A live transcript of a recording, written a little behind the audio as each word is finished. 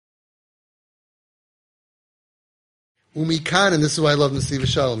Umikan, and this is why I love Nasiv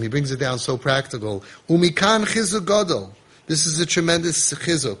Shalom. He brings it down so practical. Umikan chizuk gadol. This is a tremendous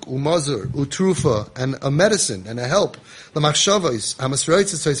chizuk. Umazur, utrufa, and a medicine and a help. Lamachshavos,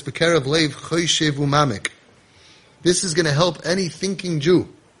 hamasroitzos bekerev leiv choyshev umamik. This is going to help any thinking Jew,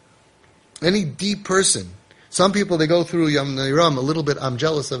 any deep person. Some people, they go through Yom Neiram a little bit, I'm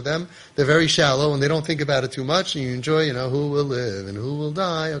jealous of them. They're very shallow and they don't think about it too much, and you enjoy, who will live and who will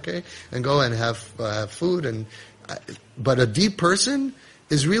die, okay? And go and have food. But a deep person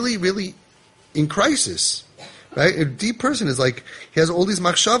is really, really in crisis. Right? A deep person is like, he has all these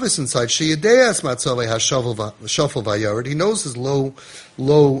machshavas inside. Sheyedeas matzavei hashafel vayared. He knows his low,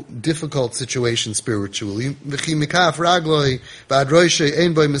 difficult situation spiritually. V'chi mikaf ragloi v'ad roshei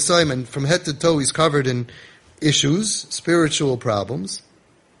ein boi mesayim. And from head to toe, he's covered in issues, spiritual problems.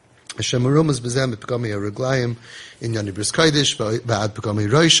 Hashem arumas b'zem b'pkamei haraglayim in Yoni Bris Kodesh v'ad p'kamei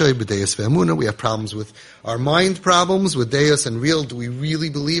roshei b'deis ve'amuna. We have problems with our mind problems, with deis and real. Do we really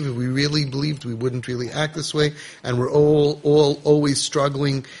believe? If we really believed, we wouldn't really act this way. And we're all always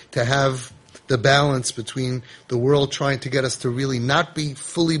struggling to have the balance between the world trying to get us to really not be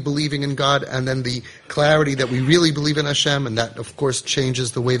fully believing in God, and then the clarity that we really believe in Hashem, and that of course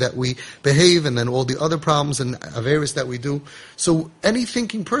changes the way that we behave, and then all the other problems and averis that we do. So any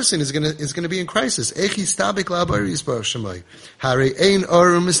thinking person is gonna be in crisis. This is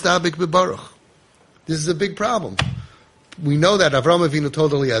a big problem. We know that Avraham Avinu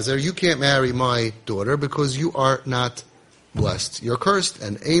told Eliezer, you can't marry my daughter because you are not blessed. You're cursed,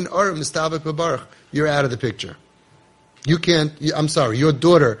 and Ein Ar Mistabek B'Baruch. You're out of the picture. Your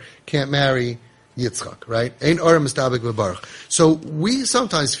daughter can't marry Yitzchak, right? Ein Ar Mistabek B'Baruch. So we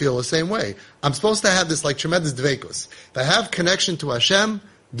sometimes feel the same way. I'm supposed to have this tremendous dveikus. If I have connection to Hashem,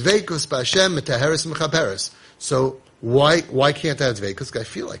 dveikus b'Hashem metaheres mechaperes. So why can't I have dveikus? Because I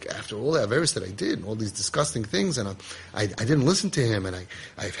feel like after all the averis that I did, and all these disgusting things, and I didn't listen to him, and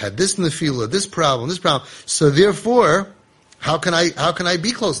I've had this in the field, this problem. So therefore, how can I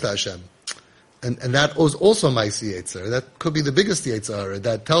be close to Hashem? And that was also my Yetzer. That could be the biggest Yetzer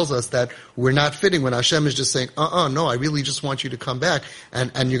that tells us that we're not fitting when Hashem is just saying, no, I really just want you to come back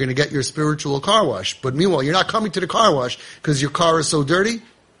and you're going to get your spiritual car wash. But meanwhile, you're not coming to the car wash because your car is so dirty.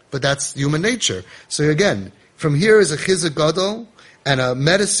 But that's human nature. So again, from here is a chizuk gadol and a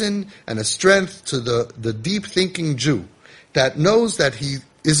medicine and a strength to the deep thinking Jew that knows that he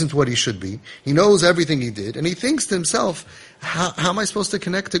isn't what he should be. He knows everything he did, and he thinks to himself, how am I supposed to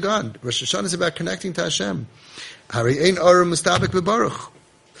connect to God? Rosh Hashanah is about connecting to Hashem. Hari ein arum mustabek b'baruch.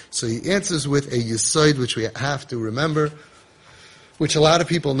 So he answers with a yesod, which we have to remember, which a lot of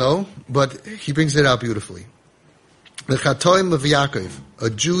people know, but he brings it out beautifully. L'chatoim l'v'Yakov.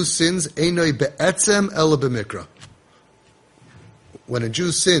 A Jew sins, einoi be'etzem ela b'mikra. When a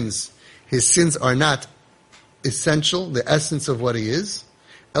Jew sins, his sins are not essential, the essence of what he is.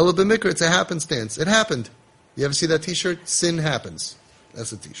 Ela b'mikra, it's a happenstance. It happened. You ever see that t-shirt? Sin happens.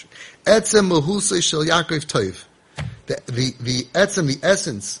 That's a t-shirt. Etzem mahusay shel Yaakov toiv. The etzem, the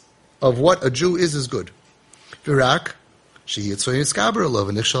essence of what a Jew is good. Virak, she yitzoy niskaber alav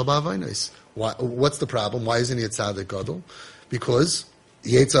v'nichshal ba'avaynos. What's the problem? Why isn't he a tzaddik gadol? Because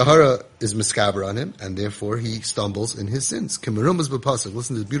Yetzer Hara is miskaber on him, and therefore he stumbles in his sins. Kemerumas b'pasuk.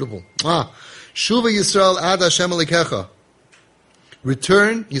 Listen to this beautiful. Shuva Yisrael ad Hashem alikecha.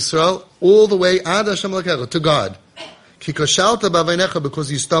 Return Yisrael all the way ad Hashem alikecha, to God. Ki koshalta b'aveinecha,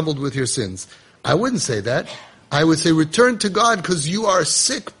 because you stumbled with your sins. I wouldn't say that. I would say return to God because you are a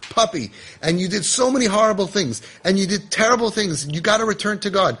sick puppy and you did so many horrible things and you did terrible things. You got to return to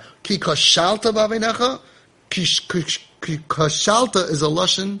God. Ki koshalta b'aveinecha. Kashalta is a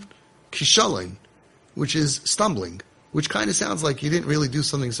lashon kishalin, which is stumbling, which kind of sounds like you didn't really do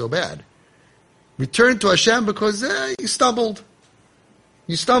something so bad. Return to Hashem because you stumbled.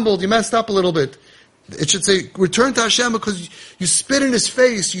 You messed up a little bit. It should say, return to Hashem because you spit in his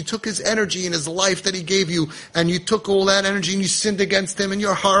face, you took his energy and his life that he gave you, and you took all that energy and you sinned against him and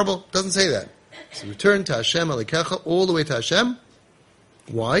you're horrible. It doesn't say that. So return to Hashem alikecha, all the way to Hashem.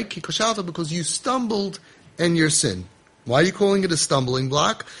 Why? Ki kashalta, because you stumbled in your sin. Why are you calling it a stumbling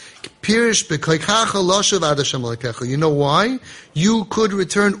block? Pirish b'koikacha loshav ad Hashem alikecha. You know why? You could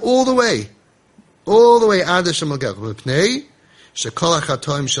return all the way ad Hashem alikecha. Mipnei shekol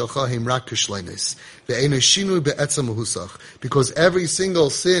hachatoim shelcha him rak kishleinis ve'eino shinui be'etzem mahusach. Because every single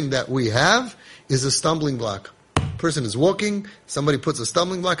sin that we have is a stumbling block. Person is walking, somebody puts a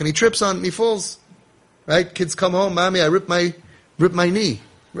stumbling block, and he trips on it and he falls. Right? Kids come home, mommy, I ripped my knee,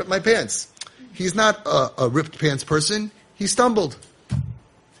 ripped my pants. He's not a ripped pants person. He stumbled.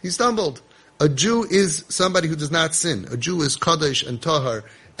 A Jew is somebody who does not sin. A Jew is kadosh and tahar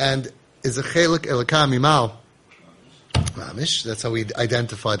and is a chelik elakam imal. Mamish. That's how we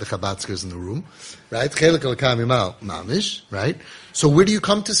identify the Chabatzkers in the room. Right? Chelik al-kamimal. Mamish. Right? So where do you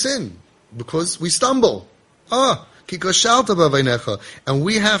come to sin? Because we stumble. Kikoshalta b'aveinecha. And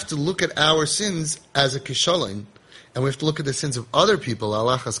we have to look at our sins as a kishalin. And we have to look at the sins of other people,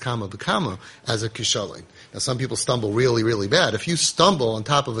 alachas kama b'kama, as a kishalin. Now some people stumble really, really bad. If you stumble on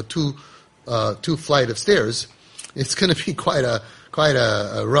top of a two flight of stairs, it's going to be quite a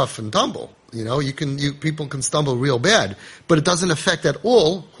rough and tumble. People can stumble real bad, but it doesn't affect at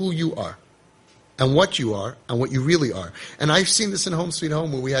all who you are, and what you are, and what you really are. And I've seen this in Home Sweet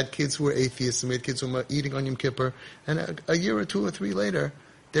Home, where we had kids who were atheists, and we had kids who were eating on Yom Kippur, and a year or 2 or 3 later,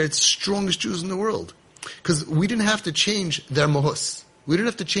 they're the strongest Jews in the world. Because we didn't have to change their mohus. We didn't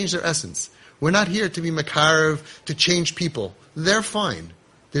have to change their essence. We're not here to be makarev, to change people. They're fine.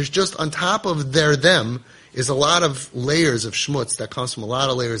 There's just on top of them is a lot of layers of shmutz that comes from a lot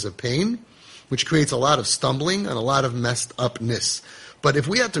of layers of pain, which creates a lot of stumbling and a lot of messed upness. But if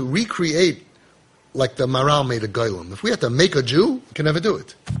we had to recreate, like the Maral made a Goylem, if we had to make a Jew, we can never do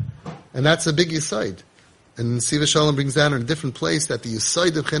it. And that's a big yisaid. And Siva Shalom brings down in a different place that the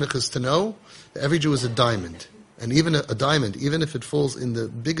yisaid of chinuch is to know that every Jew is a diamond. And even a diamond, even if it falls in the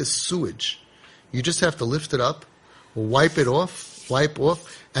biggest sewage, you just have to lift it up, wipe off,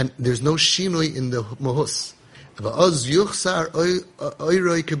 and there's no shinui in the mohus. And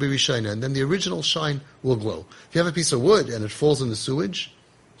then the original shine will glow. If you have a piece of wood and it falls in the sewage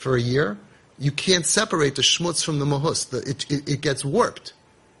for a year, you can't separate the shmutz from the mohus. It gets warped.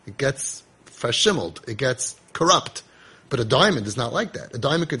 It gets fashimmeled. It gets corrupt. But a diamond is not like that. A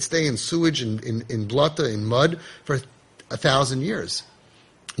diamond could stay in sewage, in blata, in mud for 1,000 years.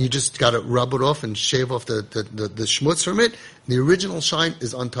 You just got to rub it off and shave off the shmutz from it. The original shine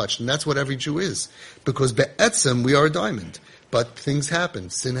is untouched, and that's what every Jew is. Because be'etzem, we are a diamond. But things happen,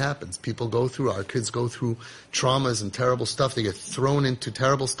 sin happens. Our kids go through traumas and terrible stuff. They get thrown into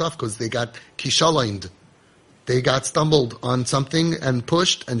terrible stuff because they got kishalained. They got stumbled on something and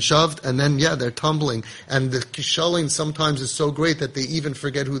pushed and shoved, and then, they're tumbling. And the kishalain sometimes is so great that they even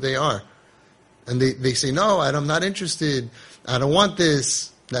forget who they are. And they say, no, I'm not interested. I don't want this.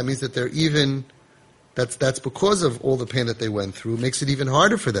 That means that that's because of all the pain that they went through. It makes it even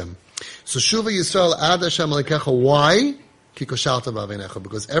harder for them. So Shuva Yisrael Ad Hashem Alekecha. Why? Kikoshalta b'aveinecha.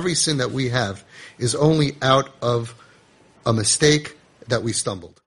 Because every sin that we have is only out of a mistake that we stumbled.